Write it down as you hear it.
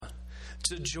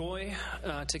It's a joy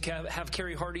to have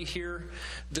Carrie Hardy here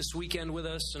this weekend with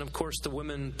us. And of course, the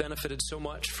women benefited so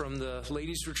much from the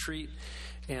ladies' retreat.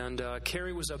 And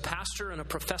Carrie was a pastor and a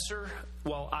professor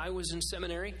while I was in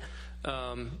seminary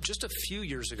just a few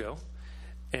years ago.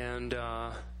 And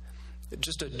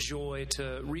just a joy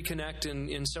to reconnect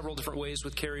in several different ways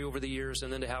with Carrie over the years,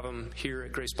 and then to have him here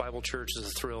at Grace Bible Church is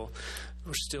a thrill.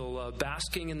 We're still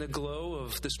basking in the glow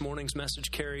of this morning's message.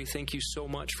 Carrie, thank you so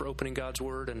much for opening God's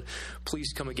Word, and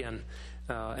please come again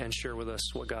and share with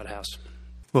us what God has.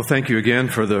 Well, thank you again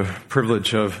for the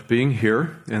privilege of being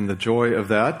here and the joy of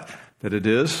that it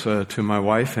is to my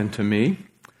wife and to me.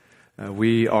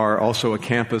 We are also a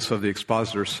campus of the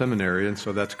Expositor Seminary, and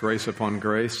so that's grace upon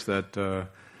grace that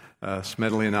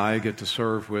Smedley and I get to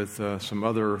serve with some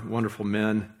other wonderful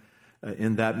men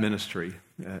in that ministry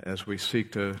as we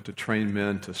seek to train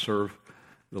men to serve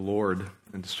the Lord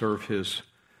and to serve His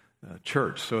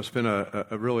church. So it's been a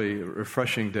really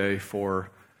refreshing day for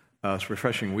us,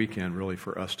 refreshing weekend really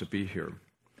for us to be here.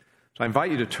 So I invite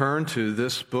you to turn to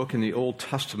this book in the Old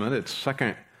Testament. It's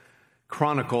 2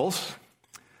 Chronicles,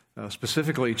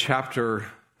 specifically chapter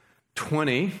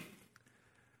 20.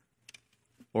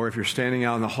 Or if you're standing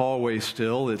out in the hallway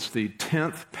still, it's the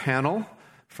 10th panel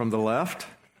from the left,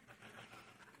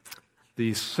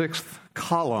 the 6th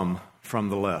column from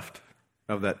the left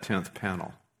of that 10th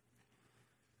panel.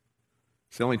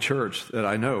 It's the only church that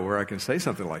I know where I can say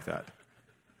something like that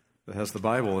has the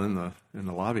Bible in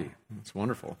the lobby. It's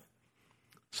wonderful.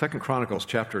 2 Chronicles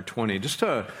chapter 20. Just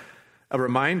a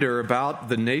reminder about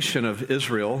the nation of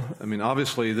Israel. I mean,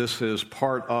 obviously this is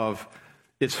part of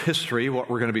its history, what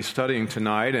we're going to be studying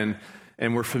tonight,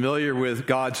 and we're familiar with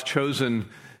God's chosen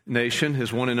nation,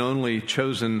 His one and only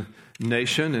chosen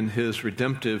nation, and His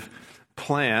redemptive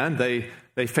plan.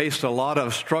 They faced a lot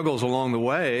of struggles along the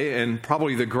way, and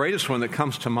probably the greatest one that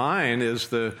comes to mind is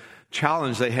the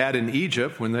challenge they had in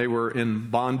Egypt when they were in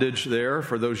bondage there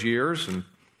for those years and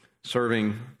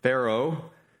serving Pharaoh.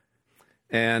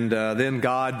 And then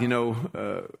God,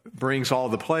 brings all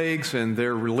the plagues, and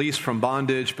they're released from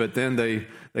bondage. But then they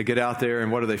get out there,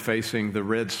 and what are they facing? The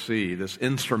Red Sea, this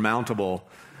insurmountable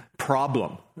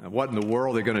problem. What in the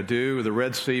world are they going to do with the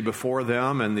Red Sea before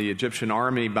them and the Egyptian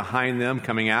army behind them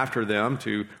coming after them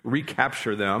to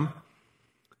recapture them?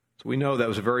 So we know that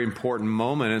was a very important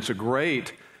moment. It's a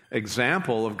great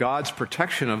example of God's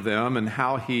protection of them and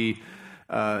how He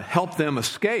helped them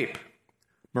escape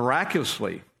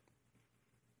miraculously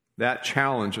that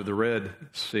challenge of the Red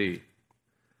Sea.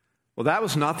 Well, that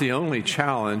was not the only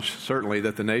challenge, certainly,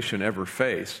 that the nation ever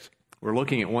faced. We're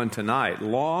looking at one tonight.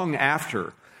 Long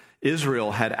after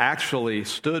Israel had actually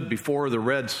stood before the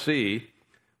Red Sea,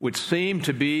 which seemed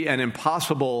to be an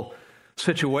impossible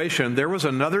situation, there was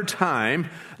another time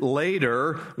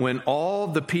later when all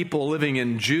the people living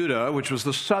in Judah, which was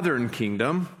the southern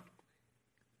kingdom,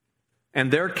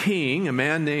 and their king, a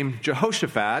man named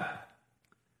Jehoshaphat,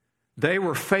 they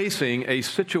were facing a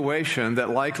situation that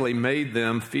likely made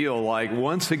them feel like,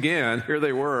 once again, here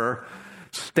they were,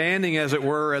 standing, as it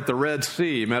were, at the Red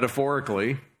Sea,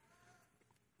 metaphorically,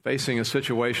 facing a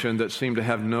situation that seemed to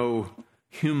have no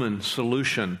human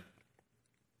solution.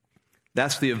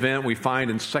 That's the event we find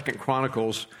in 2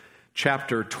 Chronicles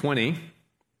chapter 20.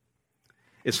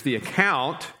 It's the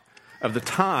account of the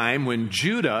time when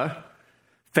Judah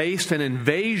faced an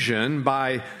invasion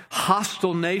by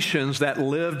hostile nations that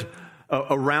lived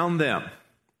around them.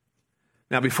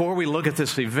 Now, before we look at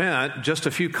this event, just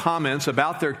a few comments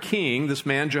about their king, this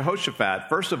man Jehoshaphat.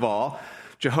 First of all,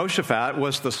 Jehoshaphat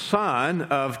was the son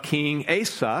of King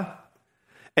Asa.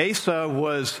 Asa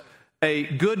was a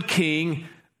good king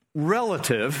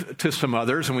relative to some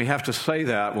others, and we have to say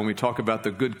that when we talk about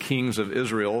the good kings of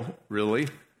Israel, really,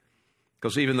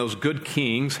 because even those good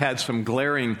kings had some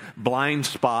glaring blind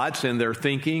spots in their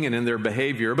thinking and in their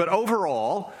behavior. But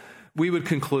overall, we would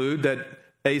conclude that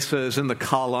Asa is in the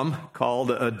column called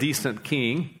a decent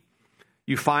king.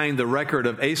 You find the record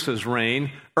of Asa's reign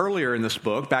earlier in this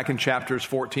book, back in chapters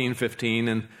 14, 15,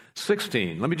 and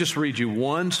 16. Let me just read you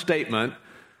one statement,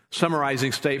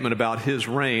 summarizing statement about his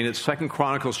reign. It's 2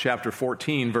 Chronicles chapter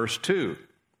 14, verse 2.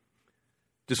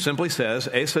 Just simply says,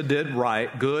 Asa did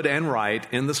right, good and right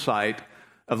in the sight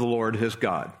of the Lord his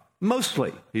God.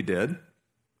 Mostly he did.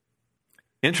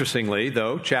 Interestingly,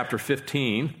 though, chapter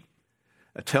 15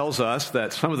 tells us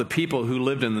that some of the people who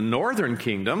lived in the northern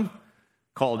kingdom,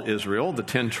 called Israel, the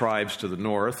 10 tribes to the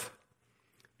north,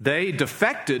 they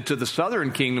defected to the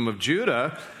southern kingdom of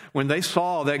Judah when they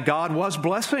saw that God was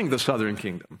blessing the southern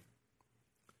kingdom.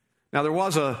 Now, there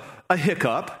was a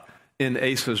hiccup in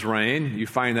Asa's reign. You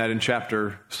find that in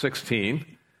chapter 16,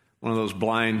 one of those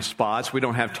blind spots. We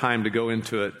don't have time to go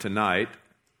into it tonight.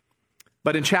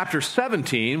 But in chapter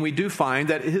 17, we do find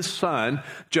that his son,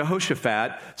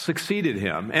 Jehoshaphat, succeeded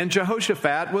him. And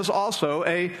Jehoshaphat was also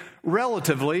a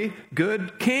relatively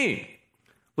good king.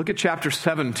 Look at chapter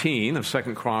 17 of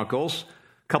 2 Chronicles,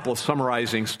 a couple of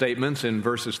summarizing statements in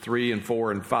verses 3 and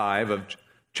 4 and 5 of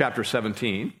chapter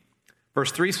 17.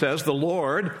 Verse 3 says, the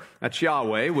Lord, that's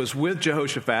Yahweh, was with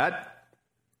Jehoshaphat.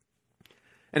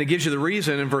 And it gives you the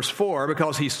reason in verse 4,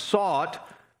 because he sought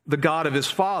the God of his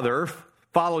father,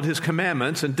 followed his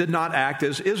commandments, and did not act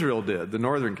as Israel did, the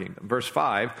northern kingdom. Verse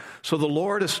 5, so the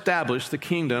Lord established the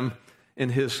kingdom in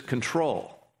his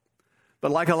control.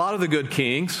 But like a lot of the good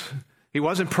kings, he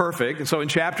wasn't perfect. And so in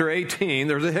chapter 18,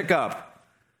 there's a hiccup.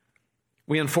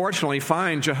 We unfortunately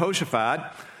find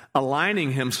Jehoshaphat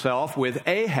aligning himself with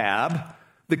Ahab,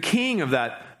 the king of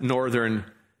that northern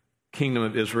kingdom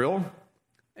of Israel.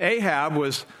 Ahab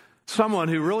was someone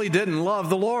who really didn't love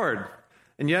the Lord.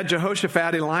 And yet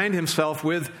Jehoshaphat aligned himself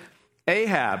with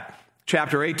Ahab.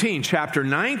 Chapter 18. Chapter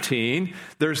 19,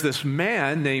 there's this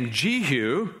man named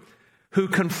Jehu who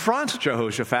confronts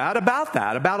Jehoshaphat about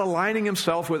that, about aligning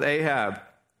himself with Ahab.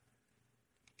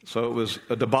 So it was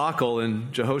a debacle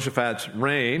in Jehoshaphat's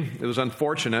reign. It was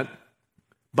unfortunate,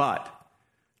 but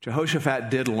Jehoshaphat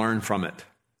did learn from it.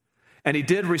 And he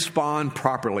did respond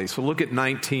properly. So look at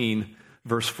 19,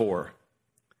 verse 4.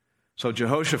 So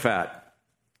Jehoshaphat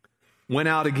went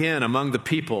out again among the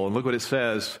people, and look what it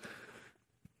says.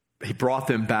 He brought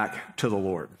them back to the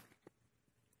Lord.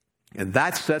 And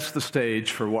that sets the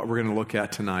stage for what we're going to look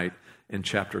at tonight in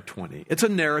chapter 20. It's a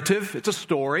narrative. It's a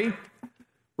story.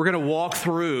 We're going to walk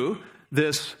through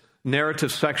this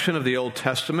narrative section of the Old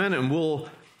Testament, and we'll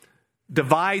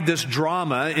divide this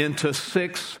drama into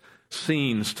 6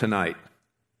 scenes tonight.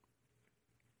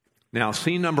 Now,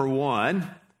 scene number 1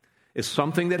 is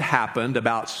something that happened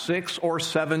about 6 or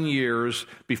 7 years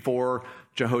before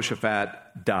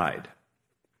Jehoshaphat died.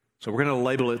 So we're going to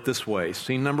label it this way.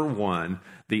 Scene number 1,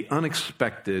 the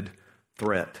unexpected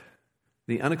threat.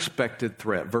 The unexpected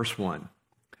threat. Verse 1.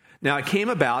 Now it came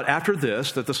about after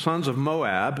this that the sons of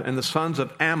Moab and the sons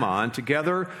of Ammon,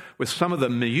 together with some of the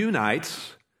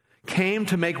Meunites, came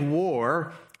to make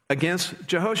war against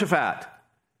Jehoshaphat.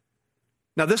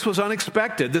 Now this was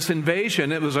unexpected. This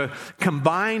invasion, it was a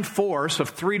combined force of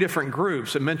 3 different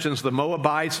groups. It mentions the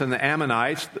Moabites and the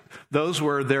Ammonites. Those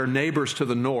were their neighbors to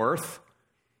the north.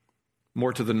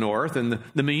 More to the north. And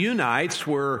the Meunites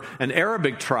were an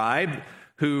Arabic tribe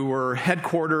who were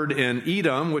headquartered in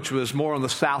Edom, which was more on the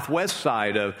southwest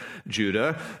side of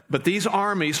Judah. But these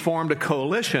armies formed a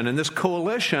coalition, and this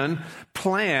coalition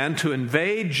planned to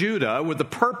invade Judah with the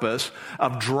purpose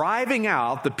of driving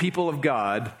out the people of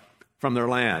God from their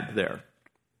land there.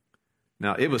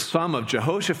 Now, it was some of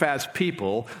Jehoshaphat's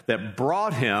people that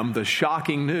brought him the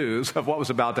shocking news of what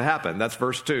was about to happen. That's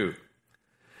verse 2.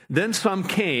 Then some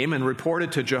came and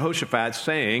reported to Jehoshaphat,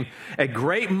 saying, a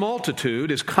great multitude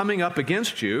is coming up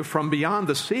against you from beyond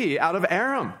the sea out of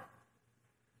Aram.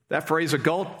 That phrase, a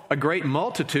great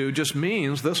multitude, just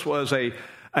means this was a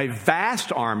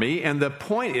vast army, and the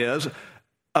point is,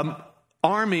 an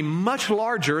army much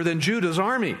larger than Judah's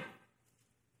army.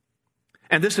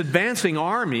 And this advancing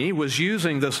army was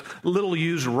using this little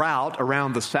used route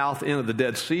around the south end of the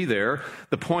Dead Sea there.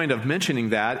 The point of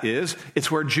mentioning that is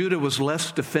it's where Judah was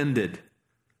less defended.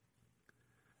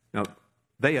 Now,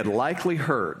 they had likely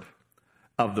heard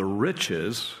of the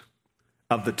riches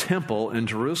of the temple in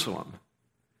Jerusalem.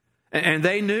 And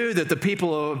they knew that the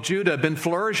people of Judah had been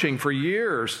flourishing for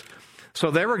years. So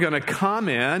they were going to come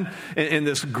in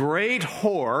this great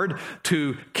horde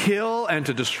to kill and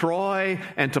to destroy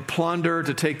and to plunder,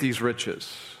 to take these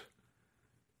riches.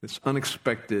 This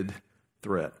unexpected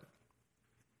threat.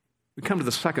 We come to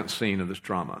the second scene of this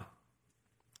drama.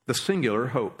 The singular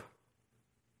hope.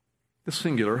 The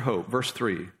singular hope. Verse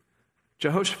 3.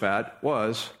 Jehoshaphat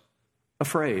was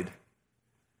afraid.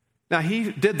 Now he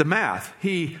did the math.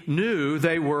 He knew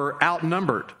they were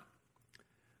outnumbered.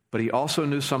 But he also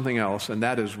knew something else, and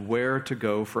that is where to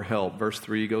go for help. Verse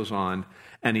 3 goes on,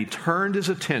 and he turned his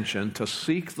attention to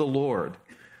seek the Lord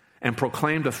and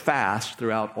proclaimed a fast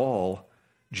throughout all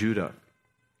Judah.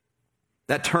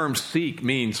 That term seek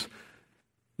means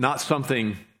not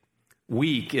something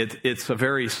weak. It's a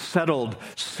very settled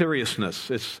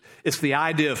seriousness. It's the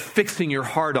idea of fixing your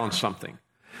heart on something.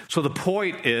 So the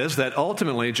point is that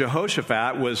ultimately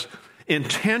Jehoshaphat was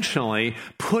intentionally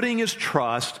putting his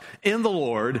trust in the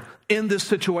Lord in this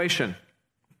situation.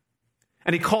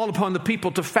 And he called upon the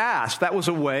people to fast. That was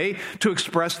a way to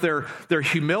express their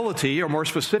humility, or more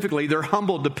specifically, their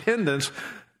humble dependence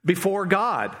before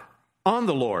God, on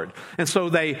the Lord. And so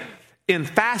they, in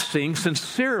fasting,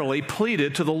 sincerely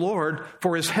pleaded to the Lord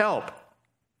for his help.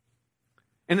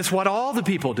 And it's what all the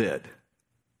people did.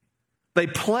 They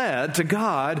pled to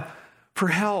God for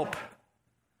help.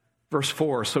 Verse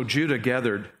 4, so Judah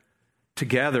gathered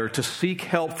together to seek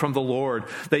help from the Lord.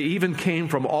 They even came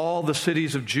from all the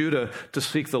cities of Judah to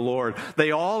seek the Lord.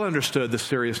 They all understood the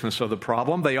seriousness of the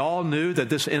problem. They all knew that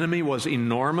this enemy was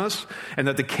enormous and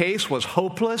that the case was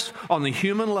hopeless on the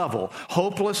human level,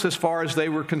 hopeless as far as they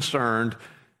were concerned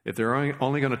if they're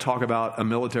only going to talk about a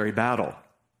military battle.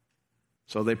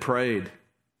 So they prayed,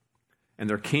 and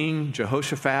their king,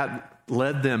 Jehoshaphat,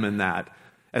 led them in that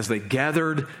as they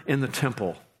gathered in the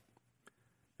temple.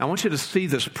 I want you to see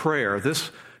this prayer. This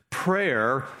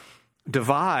prayer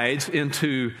divides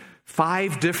into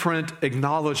 5 different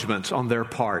acknowledgments on their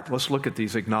part. Let's look at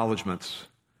these acknowledgments.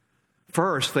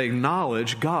 First, they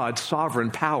acknowledge God's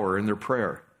sovereign power in their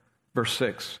prayer. Verse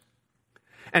 6.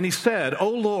 And he said, O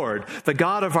Lord, the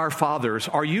God of our fathers,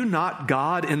 are you not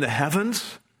God in the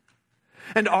heavens?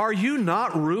 And are you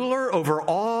not ruler over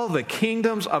all the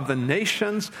kingdoms of the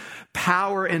nations?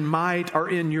 Power and might are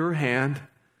in your hand,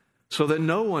 so that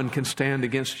no one can stand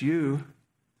against you.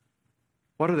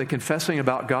 What are they confessing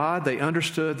about God? They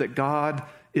understood that God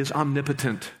is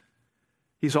omnipotent.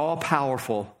 He's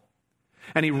all-powerful.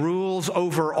 And he rules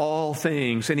over all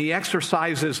things. And he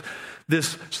exercises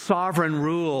this sovereign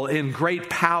rule in great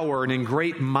power and in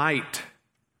great might.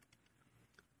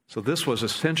 So this was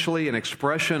essentially an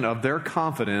expression of their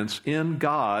confidence in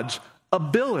God's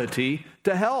ability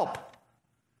to help.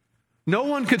 No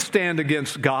one could stand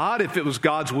against God if it was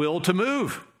God's will to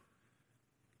move.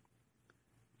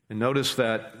 And notice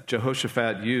that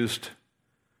Jehoshaphat used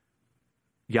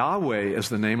Yahweh as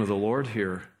the name of the Lord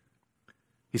here.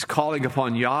 He's calling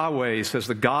upon Yahweh, he says,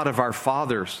 the God of our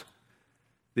fathers,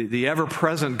 the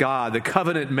ever-present God, the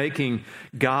covenant-making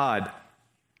God.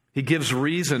 He gives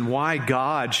reason why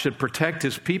God should protect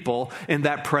his people in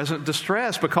that present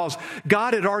distress, because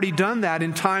God had already done that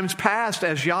in times past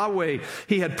as Yahweh.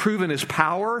 He had proven his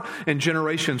power in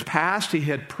generations past. He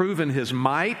had proven his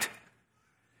might.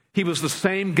 He was the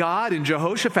same God in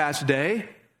Jehoshaphat's day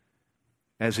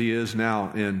as he is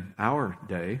now in our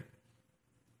day.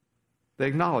 They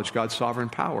acknowledge God's sovereign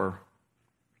power.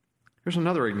 Here's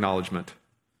another acknowledgement.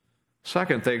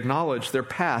 Second, they acknowledge their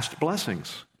past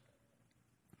blessings,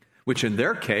 which in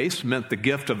their case meant the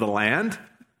gift of the land,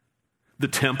 the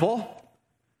temple.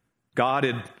 God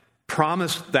had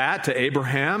promised that to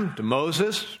Abraham, to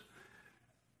Moses,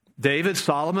 David,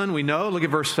 Solomon. We know, look at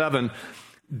verse 7.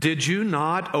 Did you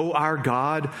not, O our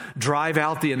God, drive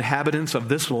out the inhabitants of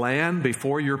this land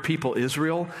before your people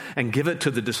Israel and give it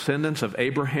to the descendants of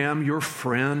Abraham, your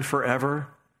friend forever?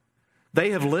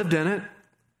 They have lived in it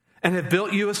and have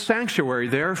built you a sanctuary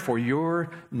there for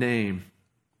your name.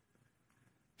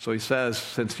 So he says,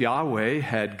 since Yahweh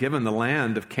had given the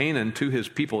land of Canaan to his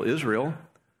people Israel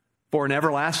for an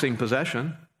everlasting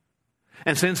possession,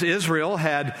 and since Israel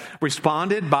had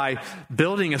responded by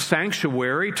building a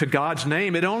sanctuary to God's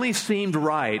name, it only seemed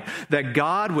right that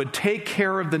God would take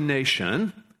care of the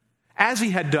nation as he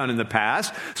had done in the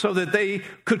past so that they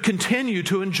could continue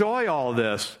to enjoy all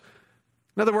this.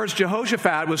 In other words,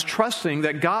 Jehoshaphat was trusting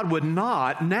that God would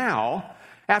not now,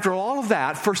 after all of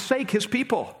that, forsake his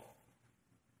people.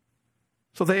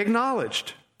 So they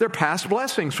acknowledged their past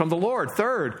blessings from the Lord.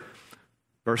 Third,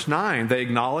 verse 9, they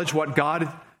acknowledge what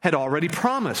God had already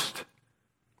promised.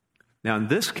 Now, in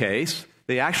this case,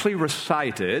 they actually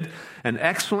recited an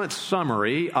excellent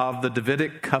summary of the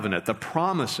Davidic covenant, the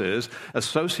promises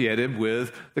associated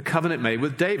with the covenant made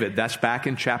with David. That's back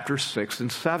in chapters 6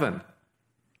 and 7.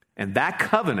 And that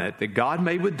covenant that God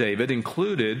made with David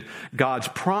included God's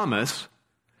promise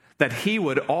that he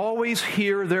would always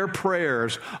hear their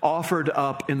prayers offered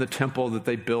up in the temple that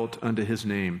they built unto his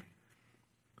name.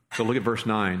 So look at verse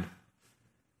 9,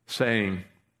 saying,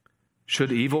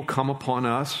 should evil come upon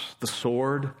us, the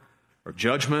sword, or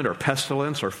judgment, or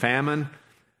pestilence, or famine,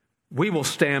 we will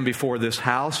stand before this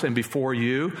house and before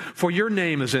you, for your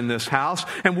name is in this house,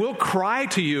 and we'll cry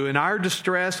to you in our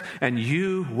distress, and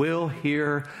you will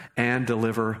hear and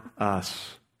deliver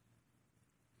us.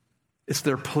 It's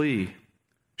their plea.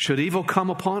 Should evil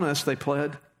come upon us, they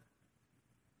pled. Do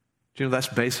you know that's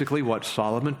basically what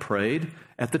Solomon prayed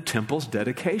at the temple's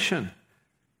dedication?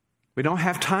 We don't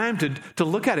have time to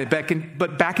look at it,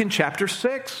 but back in chapter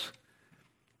 6,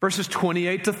 verses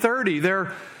 28 to 30,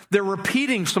 they're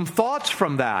repeating some thoughts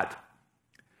from that.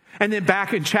 And then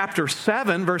back in chapter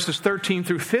 7, verses 13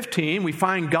 through 15, we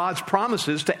find God's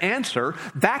promises to answer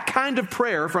that kind of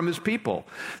prayer from his people.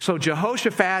 So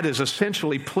Jehoshaphat is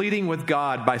essentially pleading with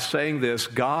God by saying this,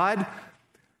 God,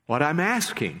 what I'm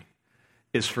asking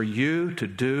is for you to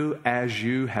do as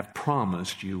you have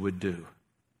promised you would do.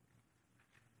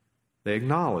 They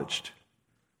acknowledged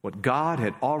what God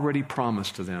had already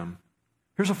promised to them.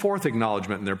 Here's a fourth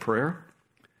acknowledgement in their prayer.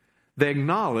 They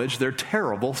acknowledged their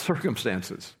terrible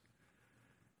circumstances.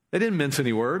 They didn't mince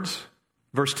any words.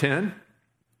 Verse 10,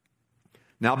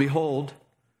 now behold,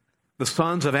 the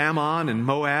sons of Ammon and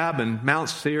Moab and Mount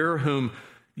Seir, whom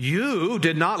you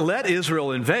did not let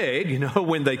Israel invade. You know,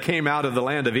 when they came out of the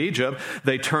land of Egypt,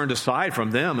 they turned aside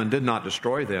from them and did not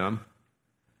destroy them.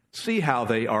 See how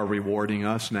they are rewarding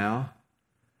us now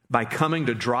by coming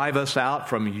to drive us out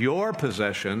from your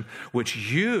possession, which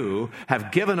you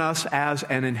have given us as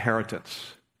an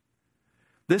inheritance.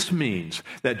 This means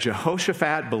that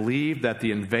Jehoshaphat believed that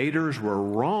the invaders were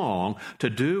wrong to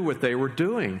do what they were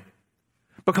doing.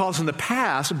 Because in the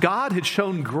past, God had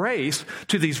shown grace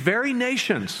to these very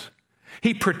nations.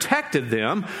 He protected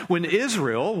them when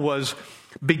Israel was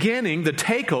beginning the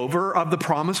takeover of the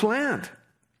promised land.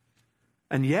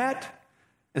 And yet,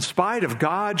 in spite of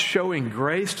God showing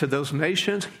grace to those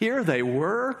nations, here they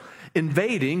were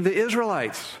invading the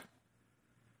Israelites.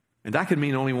 And that could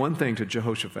mean only one thing to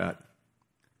Jehoshaphat.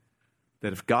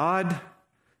 That if God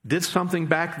did something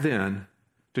back then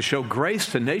to show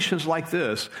grace to nations like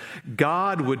this,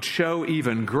 God would show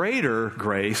even greater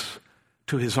grace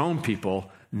to his own people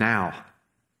now.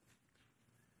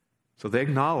 So they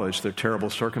acknowledge their terrible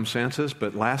circumstances,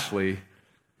 but lastly,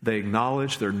 they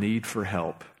acknowledge their need for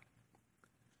help.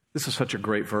 This is such a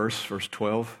great verse, verse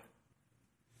 12.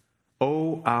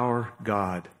 O our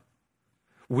God,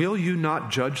 will you not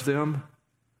judge them?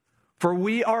 For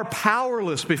we are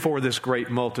powerless before this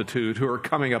great multitude who are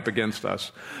coming up against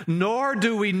us, nor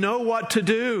do we know what to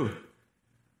do,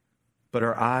 but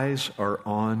our eyes are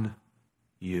on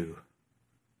you.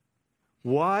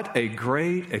 What a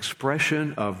great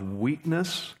expression of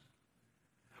weakness.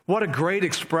 What a great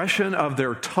expression of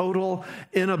their total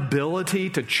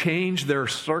inability to change their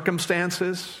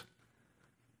circumstances.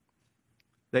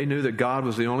 They knew that God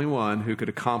was the only one who could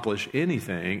accomplish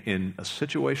anything in a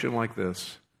situation like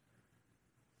this.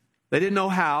 They didn't know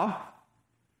how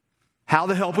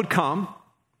the help would come.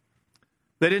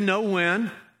 They didn't know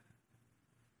when.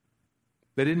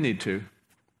 They didn't need to.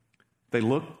 They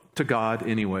looked to God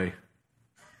anyway.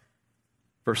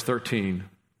 Verse 13,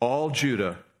 all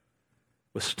Judah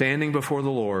was standing before the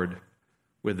Lord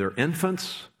with their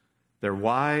infants, their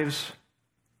wives,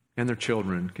 and their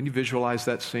children. Can you visualize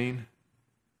that scene?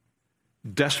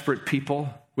 Desperate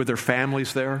people with their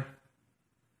families there,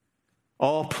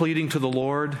 all pleading to the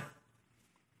Lord.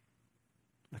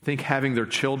 I think having their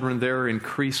children there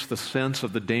increased the sense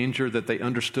of the danger that they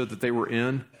understood that they were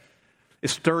in. It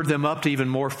stirred them up to even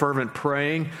more fervent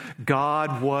praying.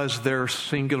 God was their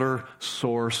singular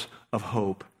source of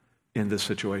hope in this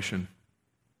situation.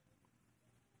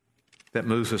 That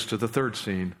moves us to the third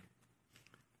scene,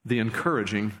 the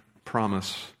encouraging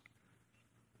promise.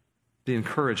 The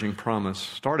encouraging promise.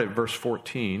 Start at verse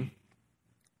 14.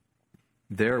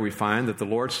 There we find that the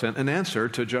Lord sent an answer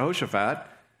to Jehoshaphat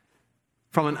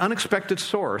from an unexpected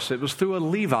source. It was through a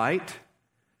Levite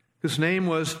whose name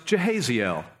was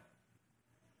Jehaziel.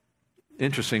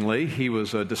 Interestingly, he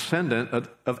was a descendant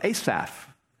of Asaph,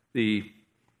 the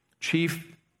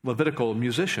chief Levitical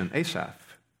musician, Asaph.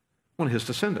 One of his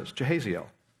descendants, Jehaziel.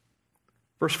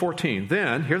 Verse 14,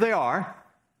 then, here they are,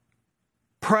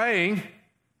 praying.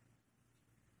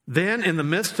 Then in the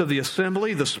midst of the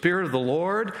assembly, the Spirit of the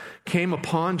Lord came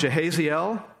upon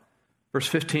Jehaziel. Verse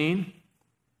 15,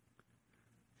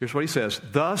 here's what he says.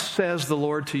 Thus says the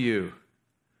Lord to you,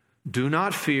 do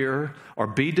not fear or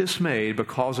be dismayed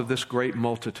because of this great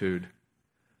multitude,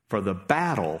 for the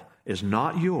battle is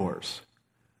not yours,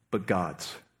 but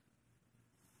God's.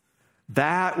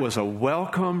 That was a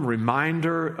welcome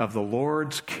reminder of the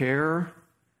Lord's care.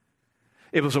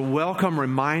 It was a welcome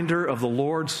reminder of the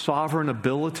Lord's sovereign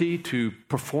ability to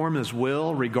perform his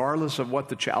will regardless of what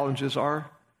the challenges are.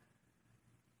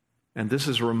 And this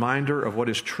is a reminder of what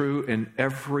is true in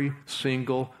every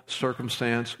single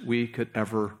circumstance we could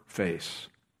ever face.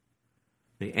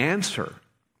 The answer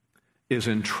is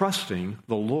in trusting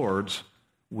the Lord's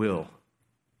will.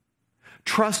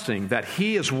 Trusting that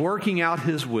he is working out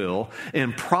his will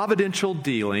in providential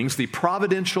dealings, the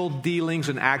providential dealings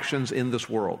and actions in this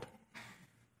world.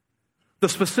 The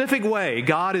specific way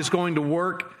God is going to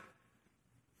work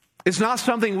is not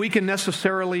something we can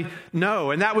necessarily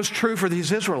know, and that was true for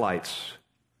these Israelites.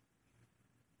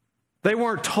 They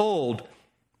weren't told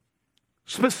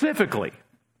specifically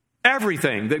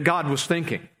everything that God was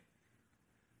thinking.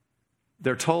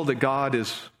 They're told that God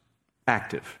is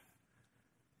active.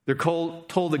 They're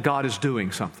told that God is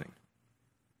doing something.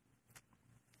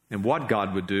 And what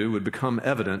God would do would become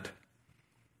evident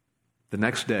the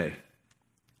next day.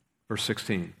 Verse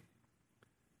 16.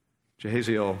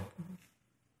 Jahaziel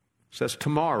says,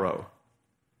 tomorrow,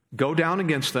 go down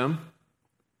against them,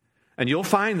 and you'll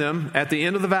find them at the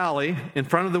end of the valley in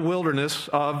front of the wilderness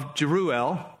of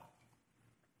Jeruel.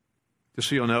 Just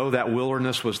so you'll know, that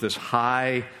wilderness was this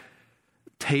high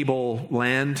table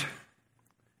land.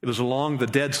 It was along the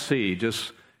Dead Sea.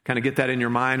 Just kind of get that in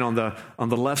your mind on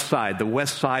the left side, the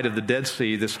west side of the Dead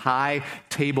Sea, this high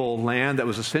table land that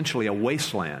was essentially a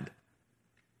wasteland.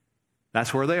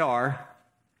 That's where they are.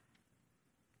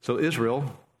 So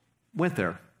Israel went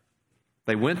there.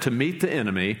 They went to meet the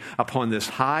enemy upon this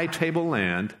high table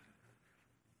land,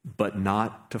 but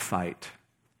not to fight.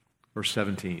 Verse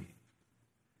 17.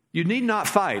 You need not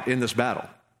fight in this battle.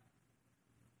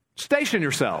 Station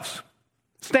yourselves.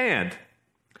 Stand.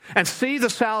 And see the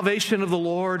salvation of the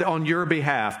Lord on your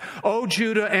behalf, O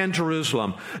Judah and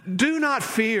Jerusalem. Do not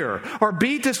fear or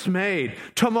be dismayed.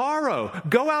 Tomorrow,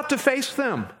 go out to face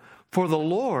them, for the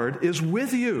Lord is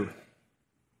with you.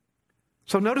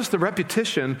 So notice the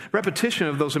repetition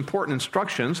of those important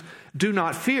instructions. Do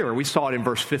not fear. We saw it in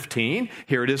verse 15.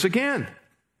 Here it is again.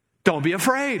 Don't be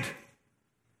afraid.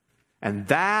 And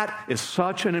that is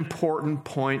such an important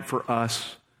point for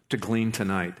us to glean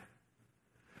tonight.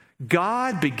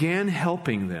 God began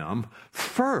helping them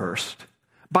first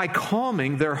by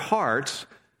calming their hearts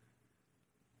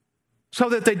so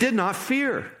that they did not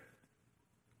fear.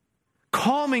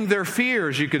 Calming their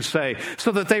fears, you could say,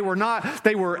 so that they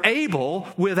were able,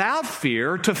 without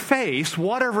fear, to face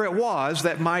whatever it was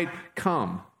that might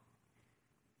come.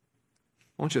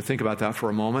 I want you to think about that for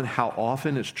a moment, how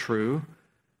often it's true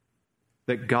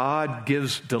that God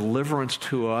gives deliverance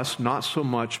to us, not so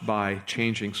much by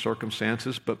changing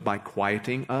circumstances, but by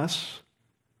quieting us.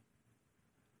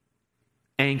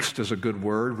 Angst is a good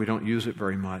word. We don't use it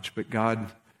very much, but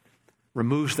God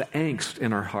removes the angst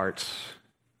in our hearts.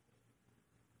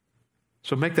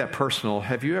 So make that personal.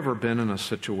 Have you ever been in a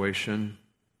situation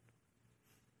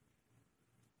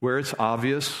where it's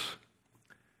obvious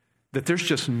that there's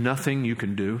just nothing you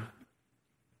can do?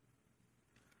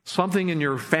 Something in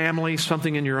your family,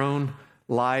 something in your own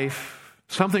life,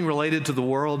 something related to the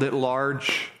world at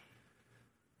large.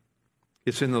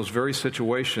 It's in those very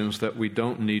situations that we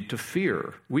don't need to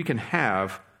fear. We can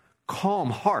have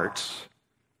calm hearts,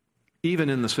 even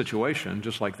in the situation,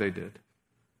 just like they did.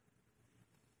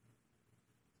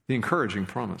 The encouraging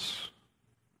promise.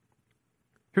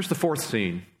 Here's the fourth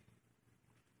scene.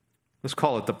 Let's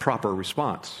call it the proper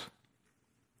response.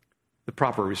 The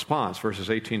proper response, verses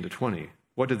 18 to 20.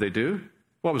 What did they do?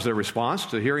 What was their response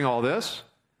to hearing all this?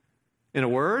 In a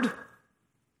word,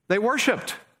 they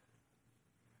worshiped.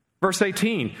 Verse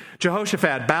 18,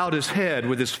 Jehoshaphat bowed his head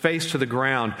with his face to the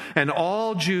ground, and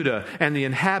all Judah and the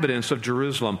inhabitants of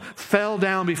Jerusalem fell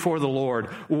down before the Lord,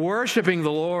 worshiping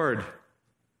the Lord.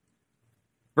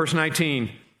 Verse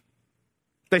 19,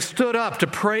 they stood up to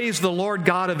praise the Lord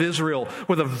God of Israel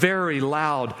with a very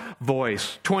loud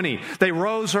voice. 20, they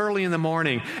rose early in the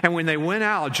morning, and when they went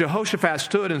out, Jehoshaphat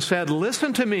stood and said,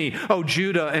 listen to me, O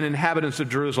Judah and inhabitants of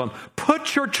Jerusalem.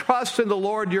 Put your trust in the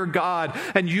Lord your God,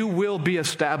 and you will be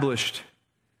established.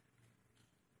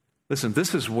 Listen,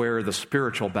 this is where the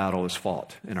spiritual battle is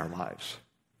fought in our lives.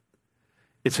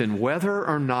 It's in whether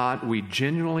or not we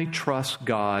genuinely trust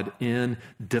God in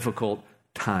difficult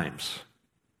times.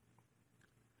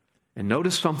 And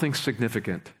notice something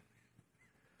significant.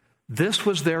 This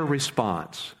was their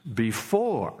response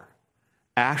before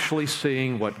actually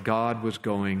seeing what God was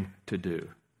going to do.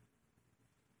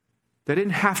 They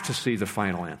didn't have to see the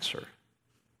final answer.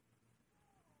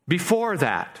 Before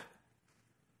that,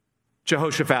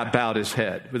 Jehoshaphat bowed his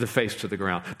head with a face to the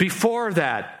ground. Before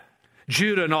that,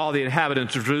 Judah and all the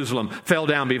inhabitants of Jerusalem fell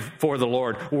down before the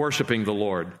Lord, worshiping the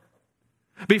Lord.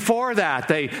 Before that,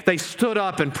 they stood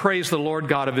up and praised the Lord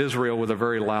God of Israel with a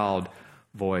very loud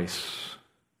voice.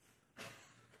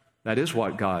 That is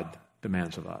what God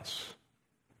demands of us.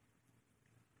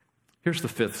 Here's the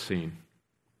fifth scene.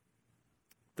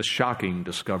 The shocking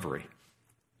discovery.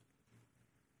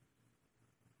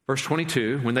 Verse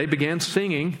 22, when they began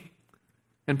singing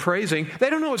and praising,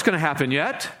 they don't know what's going to happen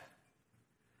yet.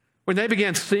 When they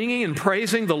began singing and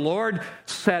praising, the Lord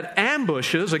set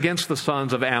ambushes against the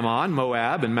sons of Ammon,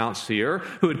 Moab, and Mount Seir,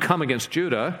 who had come against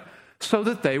Judah, so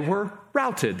that they were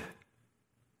routed.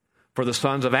 For the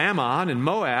sons of Ammon and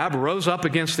Moab rose up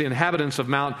against the inhabitants of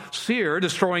Mount Seir,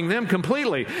 destroying them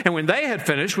completely. And when they had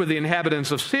finished with the inhabitants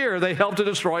of Seir, they helped to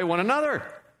destroy one another.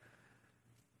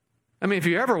 I mean, if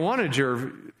you ever wanted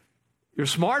your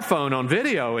smartphone on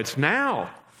video, it's now.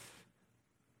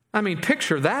 I mean,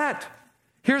 picture that.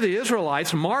 Here are the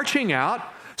Israelites marching out,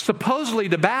 supposedly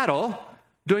to battle,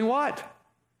 doing what?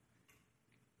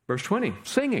 Verse 20,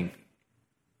 singing.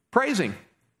 praising.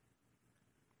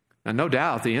 And no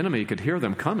doubt the enemy could hear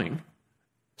them coming,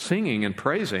 singing and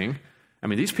praising. I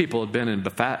mean, these people had been in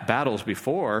battles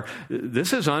before.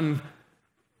 This is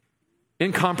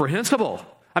incomprehensible.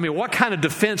 I mean, what kind of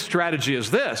defense strategy is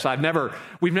this?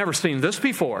 We've never seen this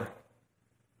before.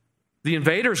 The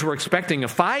invaders were expecting a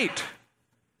fight.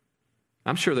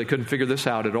 I'm sure they couldn't figure this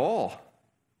out at all.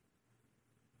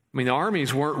 I mean, the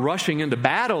armies weren't rushing into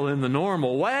battle in the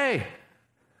normal way.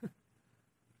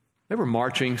 They were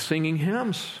marching, singing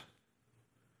hymns.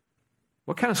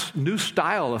 What kind of new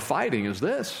style of fighting is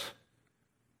this?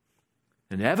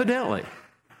 And evidently,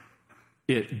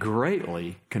 it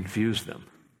greatly confused them.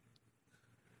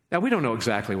 Now, we don't know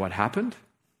exactly what happened,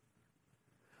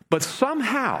 but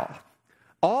somehow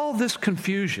all this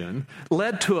confusion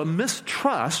led to a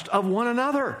mistrust of one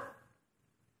another.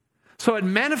 So it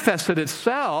manifested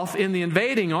itself in the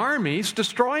invading armies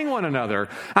destroying one another.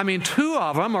 I mean, two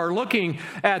of them are looking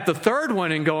at the third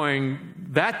one and going,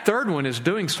 that third one is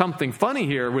doing something funny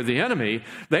here with the enemy.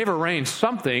 They've arranged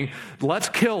something. Let's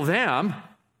kill them.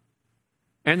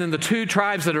 And then the two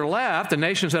tribes that are left, the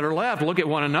nations that are left, look at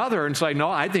one another and say, no,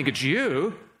 I think it's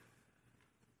you.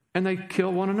 And they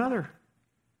kill one another.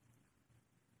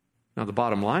 Now, the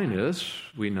bottom line is,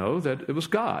 we know that it was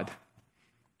God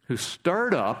who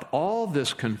stirred up all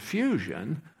this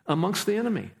confusion amongst the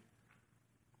enemy.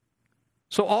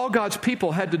 So all God's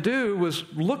people had to do was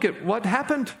look at what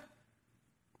happened.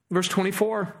 Verse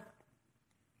 24.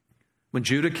 When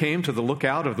Judah came to the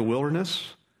lookout of the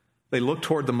wilderness, they looked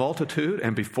toward the multitude,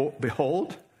 and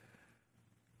behold,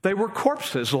 they were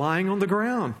corpses lying on the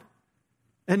ground,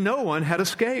 and no one had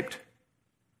escaped.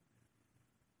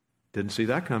 Didn't see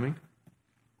that coming.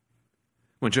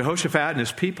 When Jehoshaphat and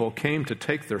his people came to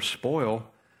take their spoil,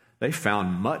 they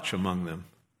found much among them,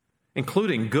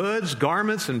 including goods,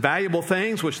 garments, and valuable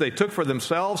things, which they took for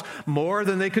themselves more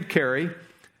than they could carry.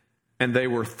 And they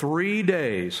were 3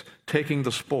 days taking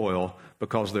the spoil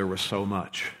because there was so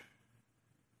much.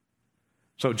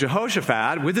 So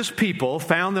Jehoshaphat, with his people,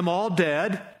 found them all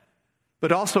dead,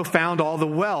 but also found all the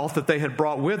wealth that they had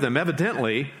brought with them.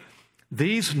 Evidently,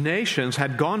 these nations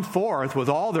had gone forth with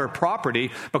all their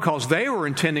property because they were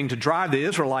intending to drive the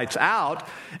Israelites out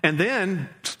and then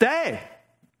stay.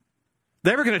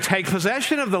 They were going to take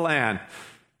possession of the land.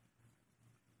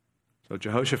 So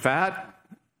Jehoshaphat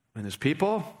and his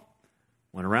people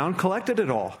went around and collected it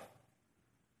all.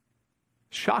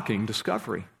 Shocking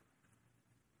discovery.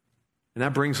 And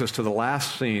that brings us to the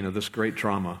last scene of this great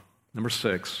drama. Number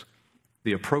 6,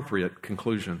 the appropriate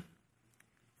conclusion.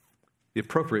 The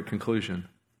appropriate conclusion.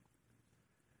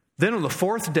 Then on the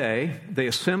 4th day, they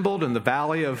assembled in the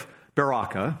valley of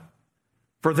Berachah,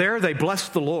 for there they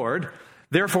blessed the Lord.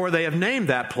 Therefore, they have named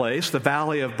that place the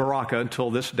Valley of Berachah until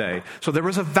this day. So there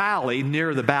was a valley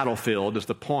near the battlefield, is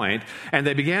the point, and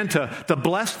they began to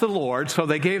bless the Lord, so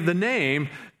they gave the name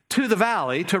to the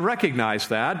valley to recognize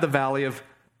that, the Valley of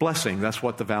Blessing. That's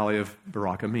what the Valley of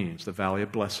Berachah means, the Valley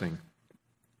of Blessing.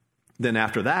 Then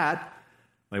after that,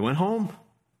 they went home.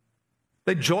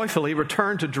 They joyfully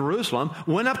returned to Jerusalem,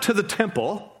 went up to the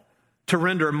temple to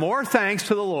render more thanks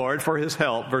to the Lord for his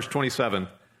help. Verse 27.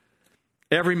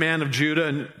 Every man of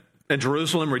Judah and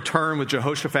Jerusalem returned with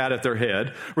Jehoshaphat at their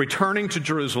head, returning to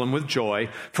Jerusalem with joy,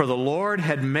 for the Lord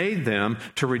had made them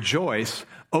to rejoice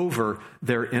over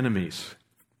their enemies.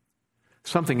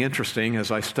 Something interesting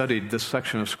as I studied this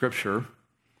section of Scripture,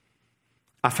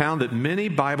 I found that many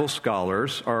Bible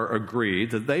scholars are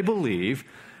agreed that they believe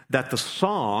that the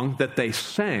song that they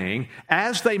sang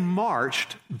as they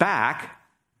marched back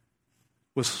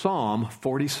was Psalm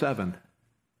 47,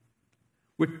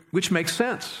 which makes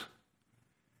sense.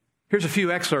 Here's a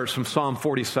few excerpts from Psalm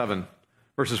 47,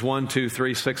 verses 1, 2,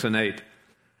 3, 6, and 8.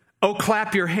 Oh,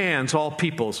 clap your hands, all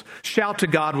peoples. Shout to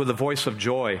God with a voice of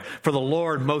joy. For the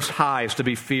Lord Most High is to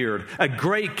be feared, a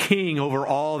great king over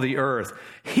all the earth.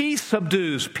 He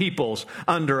subdues peoples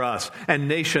under us and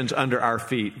nations under our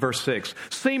feet. Verse 6.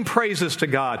 Sing praises to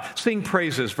God. Sing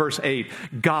praises. Verse 8.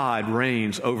 God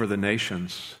reigns over the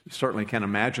nations. You certainly can't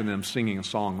imagine them singing a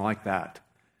song like that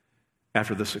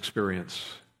after this experience.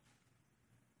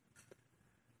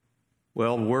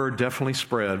 Well, word definitely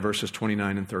spread, verses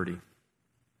 29 and 30.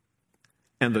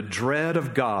 And the dread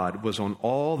of God was on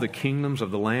all the kingdoms of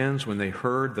the lands when they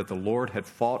heard that the Lord had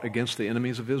fought against the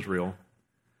enemies of Israel.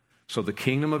 So the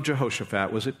kingdom of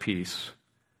Jehoshaphat was at peace,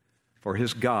 for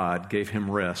his God gave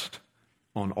him rest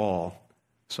on all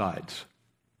sides.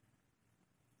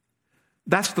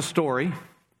 That's the story.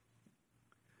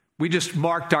 We just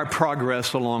marked our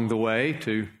progress along the way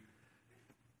to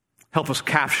help us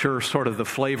capture sort of the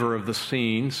flavor of the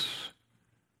scenes.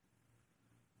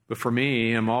 But for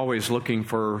me, I'm always looking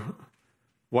for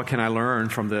what can I learn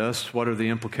from this? What are the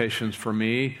implications for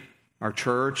me, our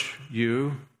church,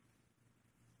 you?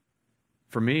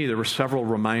 For me, there were several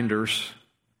reminders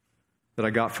that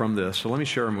I got from this. So let me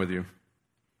share them with you.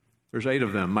 There's 8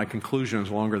 of them. My conclusion is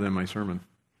longer than my sermon.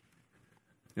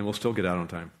 And we'll still get out on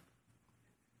time.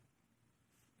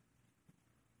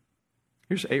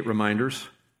 Here's 8 reminders.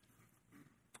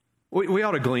 We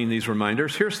ought to glean these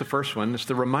reminders. Here's the first one. It's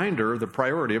the reminder of the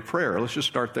priority of prayer. Let's just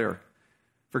start there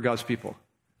for God's people.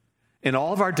 In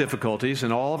all of our difficulties,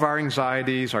 in all of our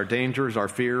anxieties, our dangers, our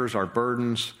fears, our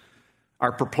burdens,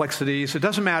 our perplexities, it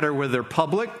doesn't matter whether they're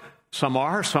public, some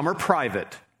are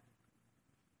private.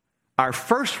 Our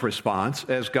first response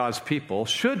as God's people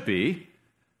should be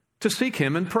to seek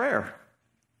Him in prayer.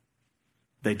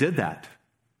 They did that.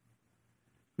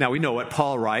 Now, we know what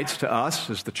Paul writes to us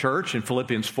as the church in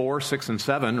Philippians 4, 6, and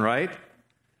 7, right?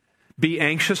 Be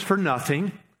anxious for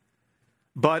nothing,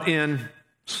 but in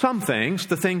some things,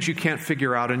 the things you can't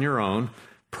figure out on your own,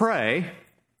 pray.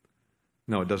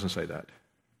 No, it doesn't say that.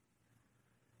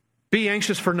 Be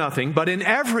anxious for nothing, but in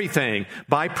everything,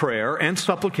 by prayer and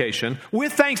supplication,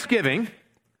 with thanksgiving,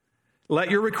 let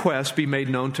your requests be made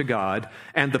known to God,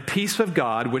 and the peace of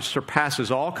God, which surpasses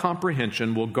all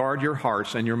comprehension, will guard your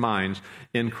hearts and your minds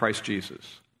in Christ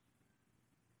Jesus.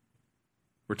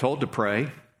 We're told to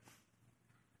pray,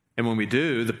 and when we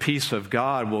do, the peace of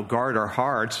God will guard our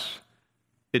hearts.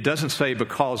 It doesn't say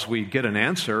because we get an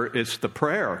answer, it's the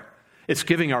prayer. It's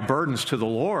giving our burdens to the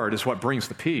Lord is what brings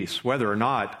the peace, whether or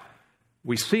not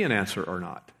we see an answer or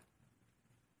not.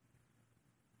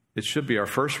 It should be our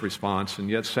first response, and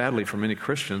yet sadly for many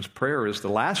Christians, prayer is the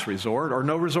last resort or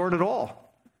no resort at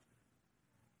all.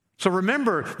 So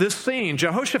remember this scene,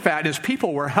 Jehoshaphat and his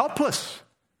people were helpless.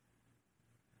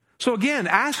 So again,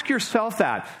 ask yourself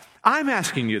that. I'm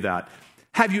asking you that.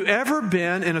 Have you ever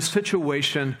been in a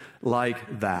situation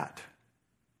like that?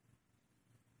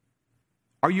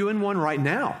 Are you in one right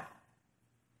now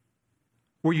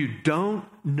where you don't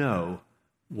know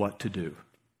what to do?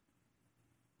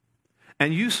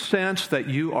 And you sense that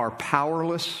you are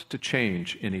powerless to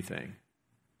change anything?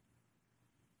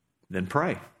 Then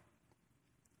pray.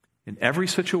 In every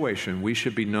situation, we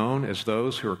should be known as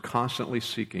those who are constantly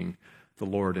seeking the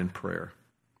Lord in prayer.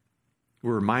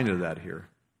 We're reminded of that here,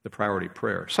 the priority of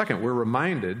prayer. Second, we're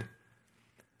reminded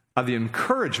of the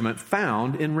encouragement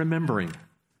found in remembering.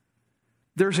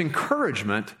 There's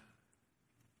encouragement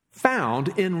found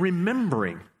in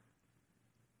remembering.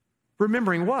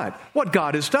 Remembering what? What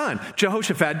God has done.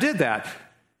 Jehoshaphat did that.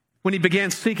 When he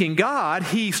began seeking God,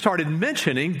 he started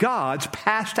mentioning God's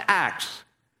past acts.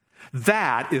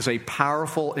 That is a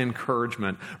powerful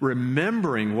encouragement,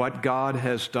 remembering what God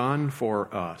has done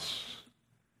for us.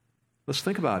 Let's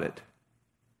think about it.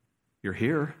 You're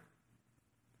here.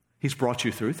 He's brought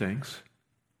you through things.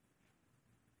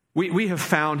 We have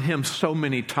found Him so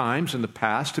many times in the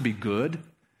past to be good,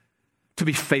 to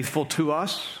be faithful to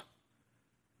us.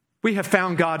 We have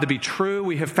found God to be true.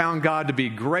 We have found God to be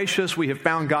gracious. We have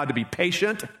found God to be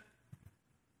patient.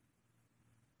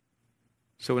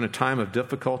 So in a time of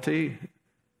difficulty,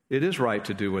 it is right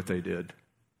to do what they did.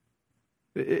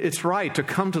 It's right to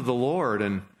come to the Lord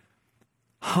and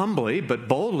humbly but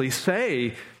boldly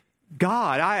say,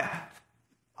 God,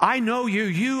 I know you.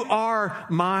 You are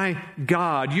my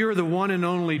God. You're the one and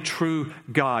only true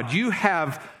God. You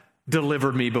have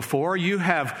delivered me before. You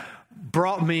have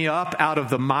brought me up out of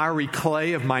the miry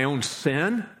clay of my own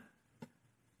sin,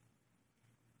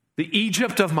 the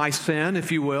Egypt of my sin,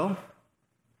 if you will.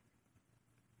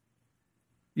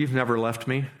 You've never left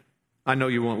me. I know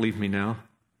you won't leave me now.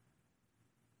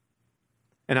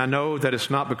 And I know that it's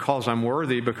not because I'm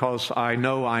worthy, because I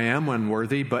know I am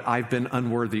unworthy, but I've been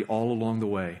unworthy all along the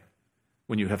way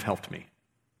when you have helped me.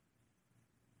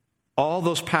 All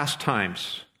those past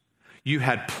times, you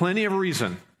had plenty of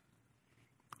reason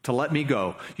to let me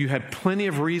go. You had plenty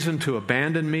of reason to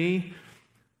abandon me,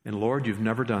 and Lord, you've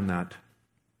never done that.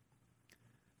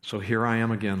 So here I am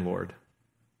again, Lord,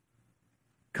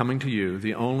 coming to you,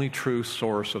 the only true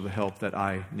source of the help that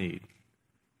I need.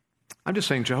 I'm just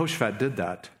saying Jehoshaphat did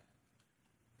that.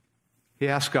 He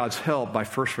asked God's help by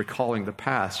first recalling the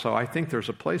past, so I think there's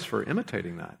a place for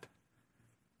imitating that.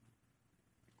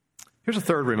 Here's a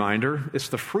third reminder. It's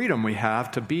the freedom we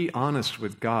have to be honest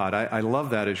with God. I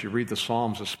love that as you read the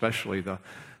Psalms, especially.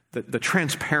 The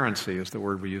transparency is the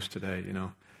word we use today, you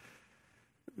know.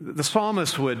 The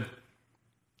psalmist would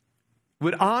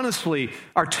honestly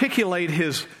articulate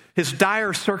his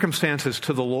dire circumstances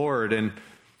to the Lord and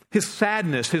his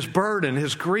sadness, his burden,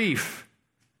 his grief.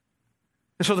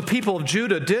 And so the people of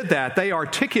Judah did that. They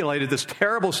articulated this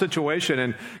terrible situation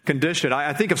and condition.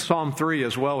 I think of Psalm 3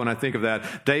 as well when I think of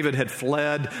that. David had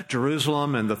fled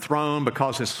Jerusalem and the throne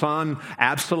because his son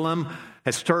Absalom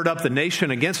had stirred up the nation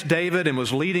against David and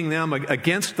was leading them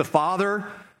against the father,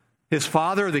 his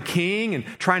father, the king, and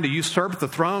trying to usurp the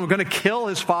throne. We're going to kill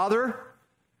his father.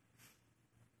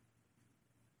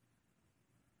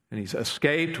 And he's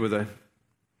escaped with a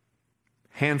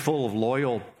handful of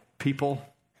loyal people.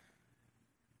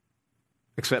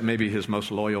 Except maybe his most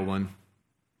loyal one,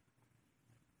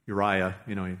 Uriah.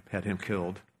 He had him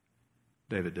killed.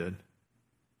 David did.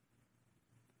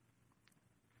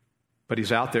 But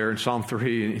he's out there in Psalm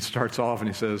 3, and he starts off and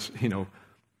he says,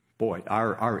 boy,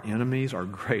 our enemies are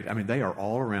great. I mean, they are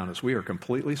all around us. We are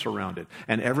completely surrounded.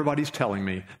 And everybody's telling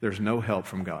me there's no help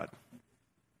from God.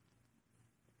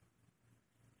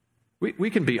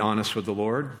 We can be honest with the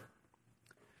Lord.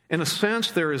 In a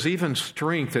sense, there is even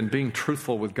strength in being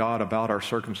truthful with God about our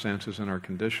circumstances and our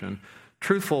condition,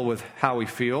 truthful with how we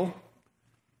feel,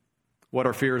 what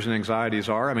our fears and anxieties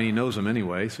are. I mean, he knows them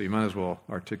anyway, so you might as well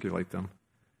articulate them.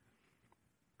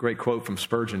 Great quote from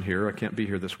Spurgeon here. I can't be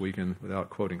here this weekend without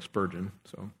quoting Spurgeon,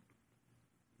 so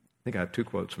I think I have 2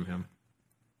 quotes from him.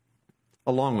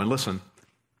 A long one. Listen.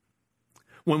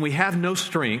 When we have no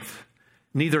strength,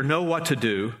 neither know what to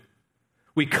do,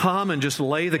 we come and just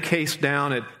lay the case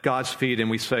down at God's feet and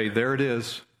we say, there it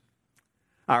is.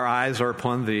 Our eyes are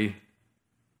upon thee.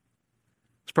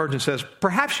 Spurgeon says,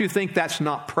 perhaps you think that's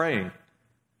not praying.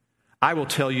 I will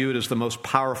tell you it is the most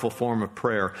powerful form of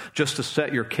prayer, just to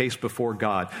set your case before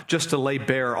God, just to lay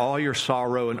bare all your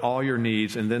sorrow and all your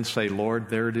needs and then say, Lord,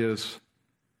 there it is.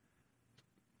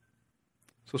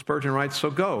 So Spurgeon writes,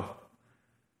 so go.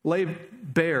 Lay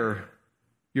bare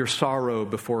your sorrow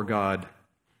before God.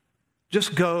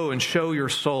 Just go and show your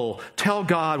soul. Tell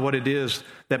God what it is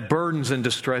that burdens and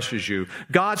distresses you.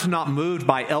 God's not moved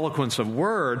by eloquence of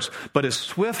words, but is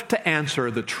swift to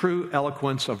answer the true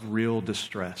eloquence of real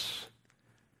distress.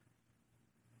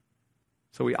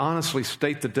 So we honestly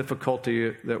state the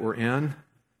difficulty that we're in.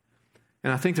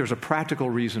 And I think there's a practical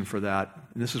reason for that.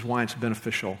 And this is why it's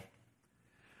beneficial.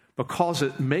 Because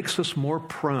it makes us more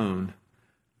prone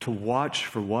to watch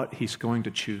for what he's going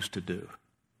to choose to do.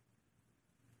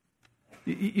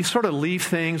 You sort of leave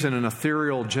things in an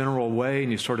ethereal, general way,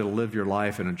 and you sort of live your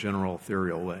life in a general,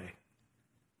 ethereal way.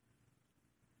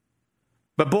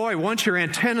 But boy, once your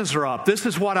antennas are up, this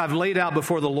is what I've laid out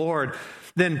before the Lord,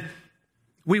 then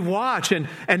we watch, and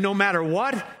no matter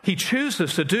what he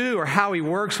chooses to do or how he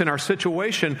works in our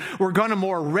situation, we're going to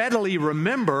more readily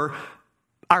remember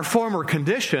our former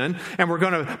condition, and we're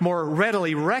going to more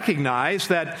readily recognize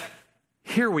that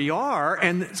here we are,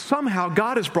 and somehow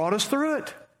God has brought us through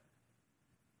it.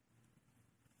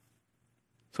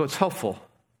 So it's helpful.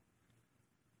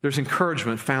 There's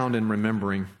encouragement found in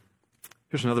remembering.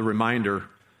 Here's another reminder.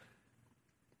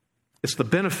 It's the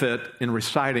benefit in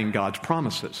reciting God's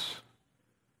promises.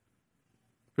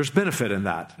 There's benefit in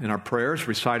that. In our prayers,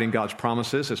 reciting God's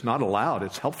promises, it's not allowed.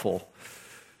 It's helpful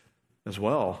as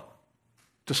well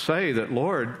to say that,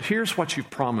 Lord, here's what you've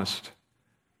promised.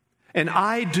 And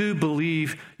I do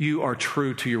believe you are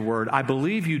true to your word. I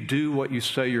believe you do what you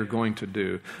say you're going to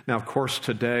do. Now, of course,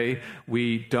 today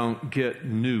we don't get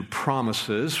new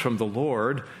promises from the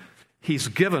Lord. He's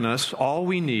given us all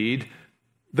we need,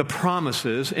 the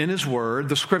promises in his word,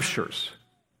 the scriptures.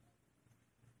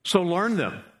 So learn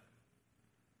them.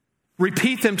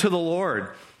 Repeat them to the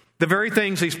Lord. The very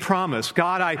things he's promised.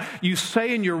 God, you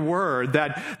say in your word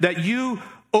that you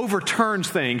overturns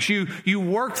things. You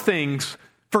work things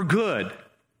for good.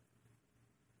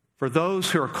 For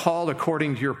those who are called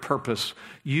according to your purpose,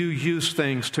 you use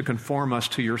things to conform us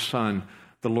to your Son,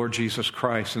 the Lord Jesus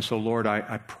Christ. And so, Lord,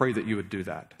 I pray that you would do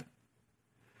that.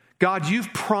 God,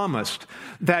 you've promised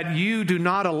that you do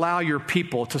not allow your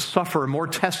people to suffer more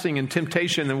testing and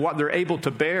temptation than what they're able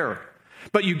to bear.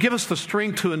 But you give us the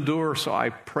strength to endure, so I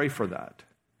pray for that.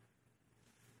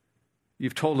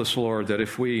 You've told us, Lord, that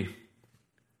if we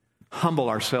humble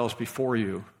ourselves before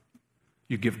you,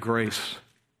 you give grace,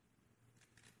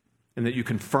 and that you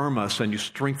confirm us and you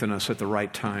strengthen us at the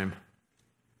right time.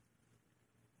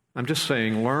 I'm just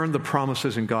saying, learn the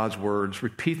promises in God's words,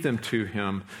 repeat them to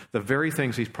him, the very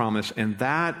things he's promised, and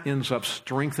that ends up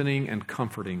strengthening and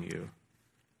comforting you.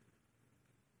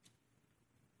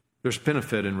 There's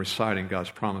benefit in reciting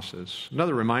God's promises.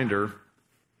 Another reminder,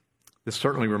 this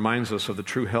certainly reminds us of the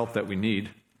true help that we need.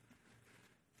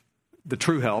 The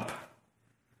true help.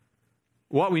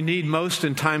 What we need most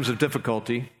in times of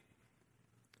difficulty,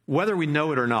 whether we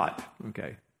know it or not,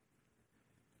 okay?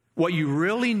 What you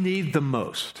really need the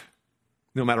most,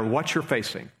 no matter what you're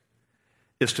facing,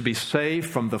 is to be saved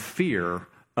from the fear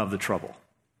of the trouble,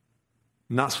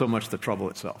 not so much the trouble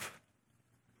itself.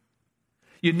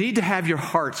 You need to have your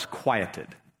hearts quieted,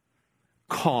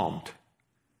 calmed.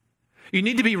 You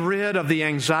need to be rid of the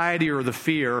anxiety or the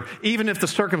fear, even if the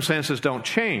circumstances don't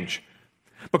change,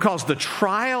 because the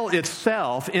trial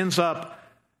itself ends up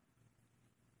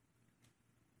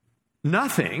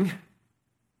nothing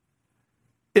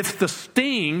if the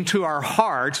sting to our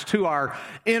hearts, to our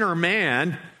inner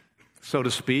man, so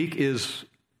to speak, is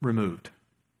removed.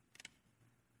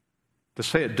 To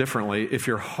say it differently, if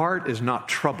your heart is not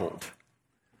troubled,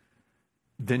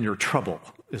 then your trouble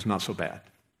is not so bad.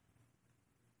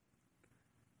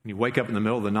 When you wake up in the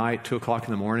middle of the night, 2 o'clock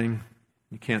in the morning,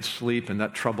 you can't sleep, and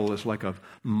that trouble is like a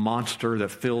monster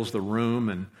that fills the room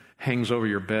and hangs over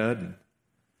your bed.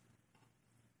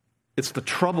 It's the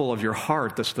trouble of your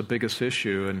heart that's the biggest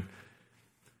issue. And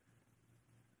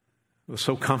I was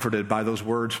so comforted by those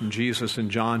words from Jesus in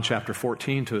John chapter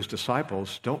 14 to his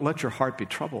disciples. Don't let your heart be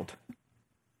troubled.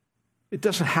 It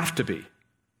doesn't have to be.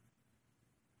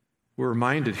 We're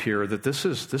reminded here that this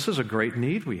is a great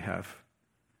need we have.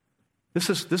 This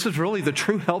is really the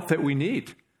true help that we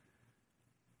need.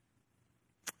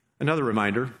 Another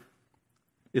reminder,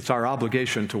 it's our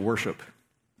obligation to worship.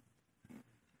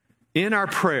 In our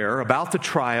prayer about the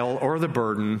trial or the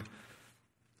burden,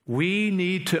 we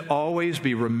need to always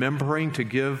be remembering to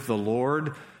give the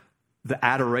Lord the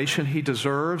adoration he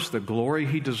deserves, the glory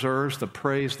he deserves, the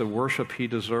praise, the worship he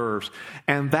deserves.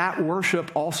 And that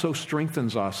worship also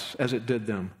strengthens us as it did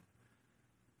them.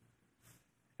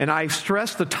 And I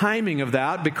stress the timing of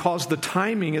that because the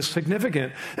timing is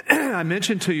significant. I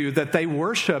mentioned to you that they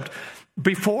worshiped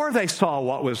before they saw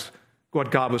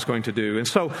what God was going to do. And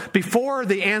so before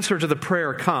the answer to the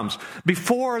prayer comes,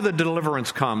 before the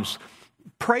deliverance comes,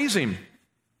 praise him.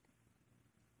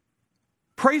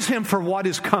 Praise him for what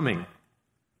is coming.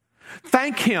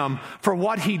 Thank him for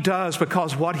what he does,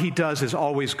 because what he does is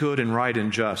always good and right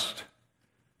and just.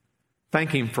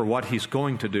 Thank him for what he's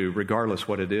going to do, regardless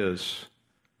what it is.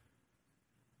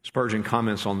 Spurgeon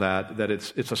comments on that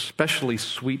it's especially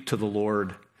sweet to the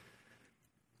Lord,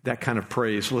 that kind of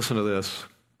praise. Listen to this.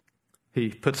 He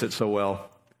puts it so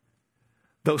well.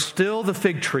 Though still the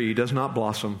fig tree does not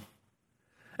blossom,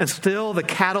 and still the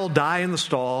cattle die in the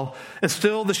stall, and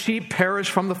still the sheep perish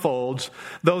from the folds,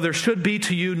 though there should be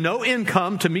to you no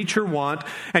income to meet your want,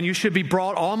 and you should be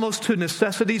brought almost to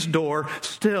necessity's door,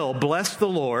 still bless the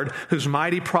Lord, whose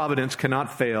mighty providence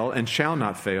cannot fail and shall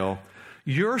not fail.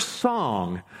 Your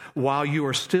song, while you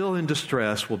are still in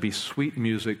distress, will be sweet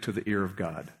music to the ear of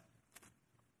God.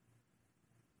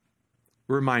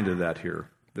 We're reminded of that here,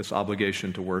 this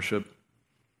obligation to worship.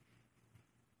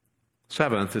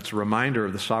 Seventh, it's a reminder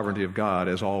of the sovereignty of God,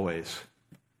 as always.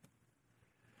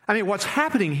 I mean, what's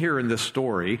happening here in this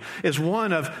story is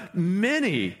one of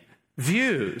many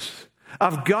views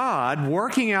of God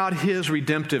working out his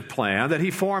redemptive plan that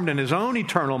he formed in his own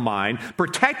eternal mind,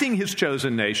 protecting his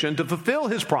chosen nation to fulfill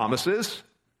his promises.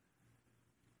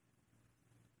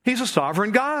 He's a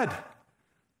sovereign God.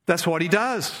 That's what he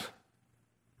does.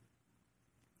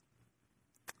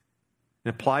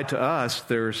 And applied to us,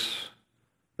 there's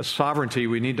a sovereignty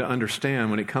we need to understand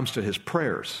when it comes to his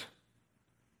prayers,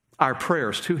 our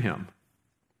prayers to him.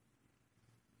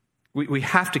 We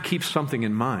have to keep something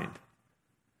in mind.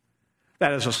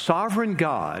 That as a sovereign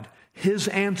God, his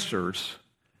answers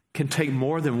can take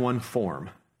more than one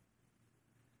form.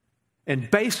 And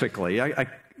basically,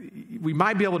 we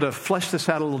might be able to flesh this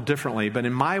out a little differently, but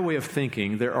in my way of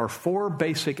thinking, there are 4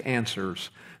 basic answers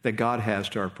that God has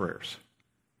to our prayers.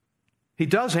 He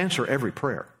does answer every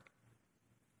prayer.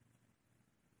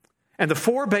 And the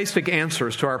 4 basic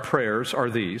answers to our prayers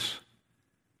are these.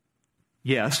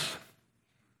 Yes,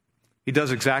 he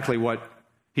does exactly what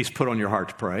he's put on your heart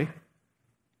to pray.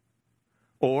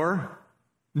 Or,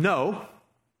 no,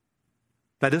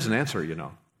 that is an answer, you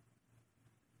know.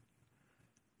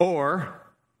 Or,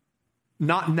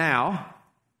 not now,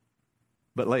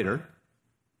 but later.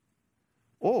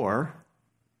 Or,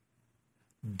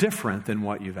 different than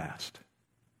what you've asked.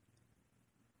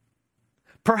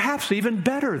 Perhaps even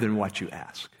better than what you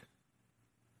ask.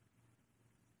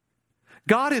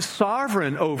 God is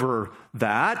sovereign over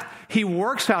that. He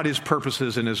works out his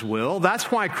purposes in his will.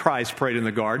 That's why Christ prayed in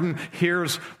the garden.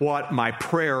 Here's what my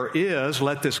prayer is.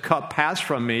 Let this cup pass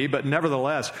from me, but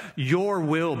nevertheless, your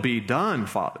will be done,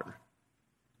 Father.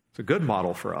 It's a good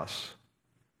model for us.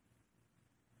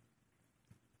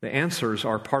 The answers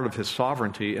are part of his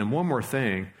sovereignty. And one more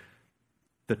thing,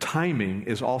 the timing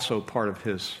is also part of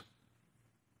his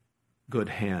good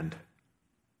hand.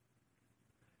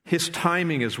 His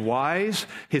timing is wise.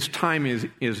 His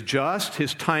timing is just.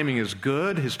 His timing is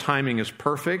good. His timing is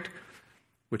perfect,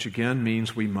 which again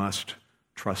means we must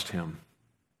trust Him.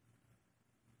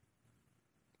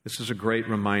 This is a great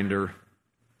reminder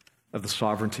of the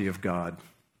sovereignty of God,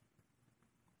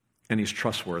 and He's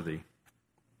trustworthy.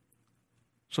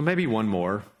 So maybe one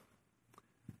more.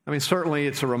 Certainly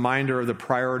it's a reminder of the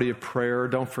priority of prayer.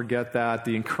 Don't forget that.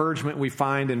 The encouragement we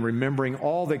find in remembering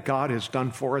all that God has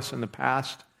done for us in the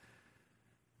past.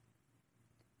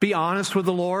 Be honest with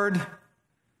the Lord.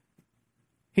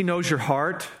 He knows your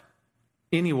heart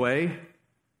anyway.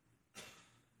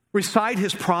 Recite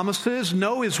His promises.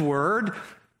 Know His word.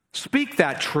 Speak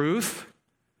that truth.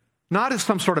 Not as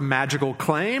some sort of magical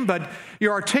claim, but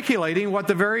you're articulating what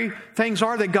the very things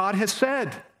are that God has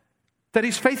said, that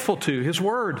He's faithful to, His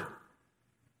word.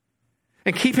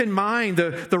 And keep in mind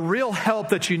the real help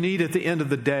that you need at the end of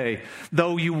the day.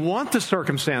 Though you want the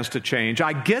circumstance to change,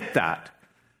 I get that.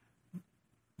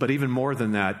 But even more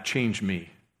than that, change me.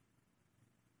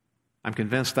 I'm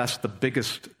convinced that's the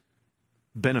biggest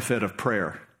benefit of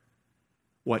prayer.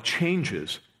 What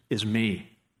changes is me.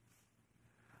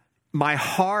 My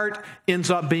heart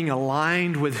ends up being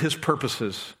aligned with His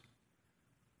purposes.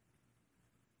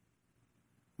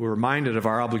 We're reminded of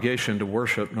our obligation to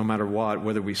worship no matter what,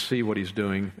 whether we see what He's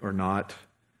doing or not.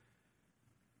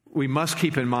 We must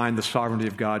keep in mind the sovereignty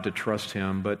of God to trust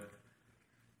Him, but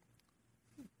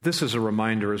this is a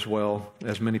reminder as well,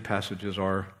 as many passages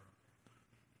are.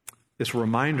 It's a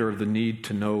reminder of the need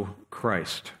to know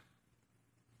Christ.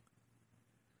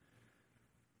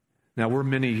 Now, we're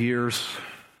many years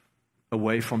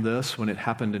away from this when it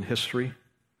happened in history.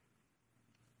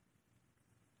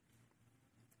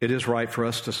 It is right for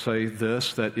us to say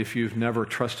this, that if you've never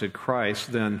trusted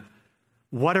Christ, then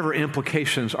whatever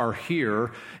implications are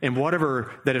here and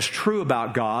whatever that is true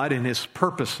about God and His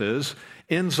purposes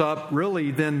ends up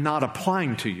really then not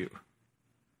applying to you.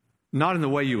 Not in the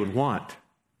way you would want.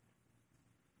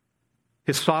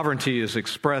 His sovereignty is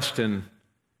expressed in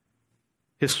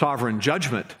His sovereign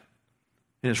judgment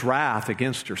and His wrath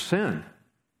against your sin.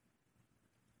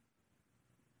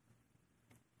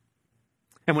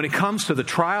 And when it comes to the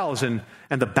trials and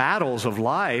the battles of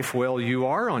life, well, you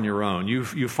are on your own. You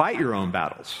fight your own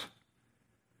battles.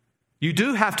 You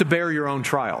do have to bear your own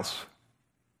trials.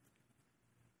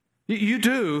 You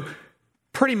do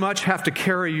pretty much have to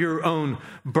carry your own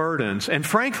burdens. And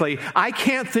frankly, I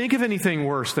can't think of anything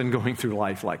worse than going through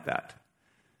life like that.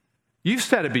 You've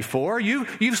said it before.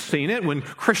 You've seen it when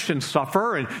Christians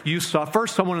suffer and you suffer.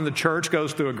 Someone in the church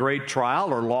goes through a great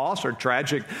trial or loss or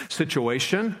tragic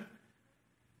situation.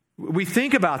 We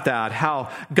think about that,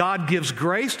 how God gives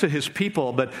grace to His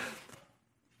people, but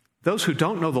those who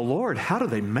don't know the Lord, how do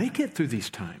they make it through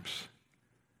these times?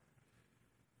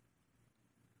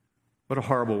 What a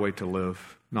horrible way to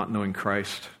live, not knowing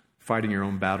Christ, fighting your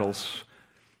own battles,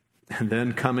 and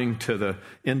then coming to the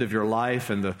end of your life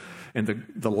and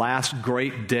the last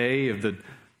great day of the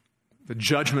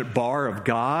judgment bar of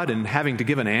God and having to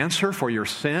give an answer for your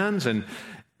sins. And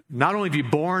not only have you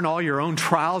borne all your own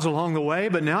trials along the way,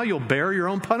 but now you'll bear your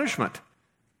own punishment.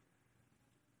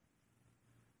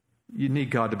 You need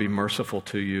God to be merciful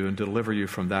to you and deliver you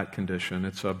from that condition.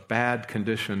 It's a bad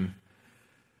condition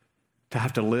to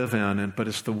have to live in, but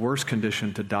it's the worst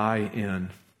condition to die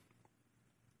in.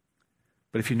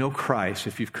 But if you know Christ,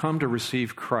 if you've come to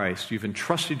receive Christ, you've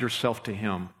entrusted yourself to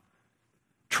Him,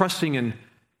 trusting in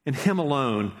Him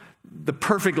alone, the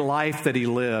perfect life that He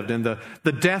lived and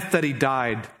the death that He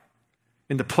died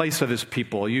in the place of His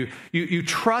people. You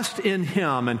trust in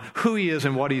Him and who He is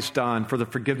and what He's done for the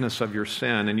forgiveness of your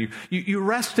sin. And you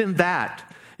rest in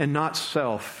that and not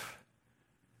self.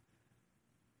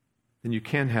 Then you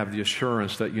can have the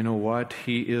assurance that, you know what?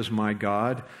 He is my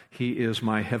God. He is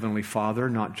my Heavenly Father,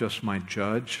 not just my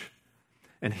judge.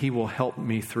 And He will help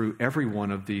me through every one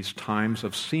of these times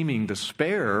of seeming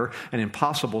despair and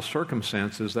impossible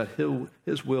circumstances, that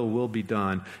His will be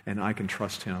done, and I can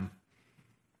trust Him.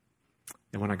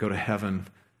 And when I go to heaven,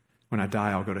 when I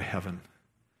die, I'll go to heaven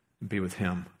and be with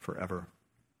Him forever.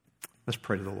 Let's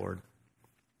pray to the Lord.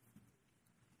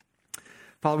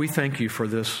 Father, we thank You for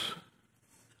this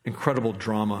incredible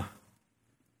drama.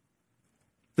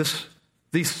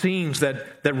 These scenes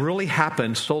that really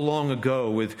happened so long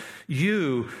ago with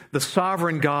You, the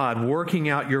sovereign God, working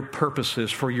out Your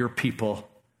purposes for Your people.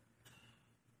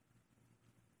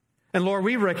 And Lord,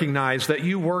 we recognize that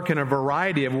You work in a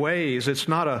variety of ways. It's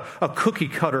not a cookie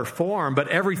cutter form, but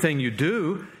everything You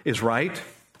do is right.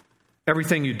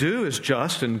 Everything You do is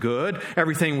just and good.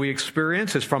 Everything we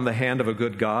experience is from the hand of a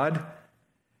good God.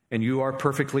 And You are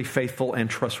perfectly faithful and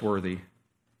trustworthy.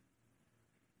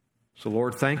 So,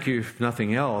 Lord, thank you, if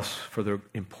nothing else, for the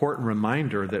important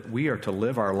reminder that we are to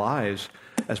live our lives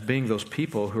as being those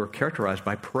people who are characterized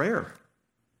by prayer.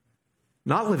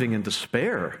 Not living in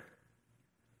despair,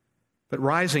 but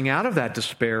rising out of that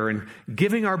despair and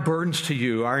giving our burdens to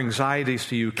you, our anxieties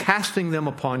to you, casting them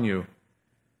upon you,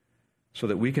 so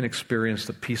that we can experience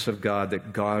the peace of God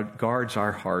that guards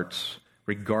our hearts,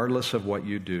 regardless of what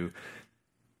you do.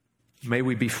 May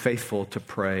we be faithful to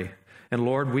pray. And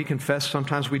Lord, we confess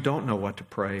sometimes we don't know what to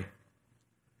pray.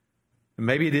 And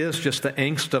maybe it is just the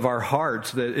angst of our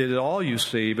hearts that it is all you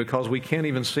see, because we can't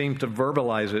even seem to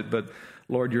verbalize it. But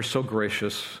Lord, you're so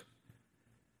gracious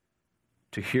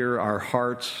to hear our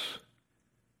hearts.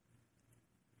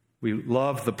 We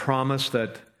love the promise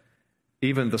that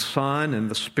even the Son and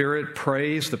the Spirit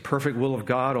praise the perfect will of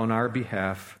God on our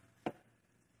behalf.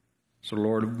 So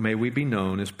Lord, may we be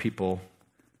known as people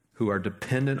who are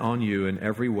dependent on you in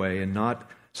every way and not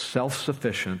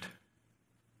self-sufficient,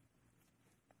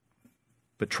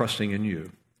 but trusting in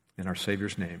you. In our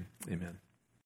Savior's name, amen.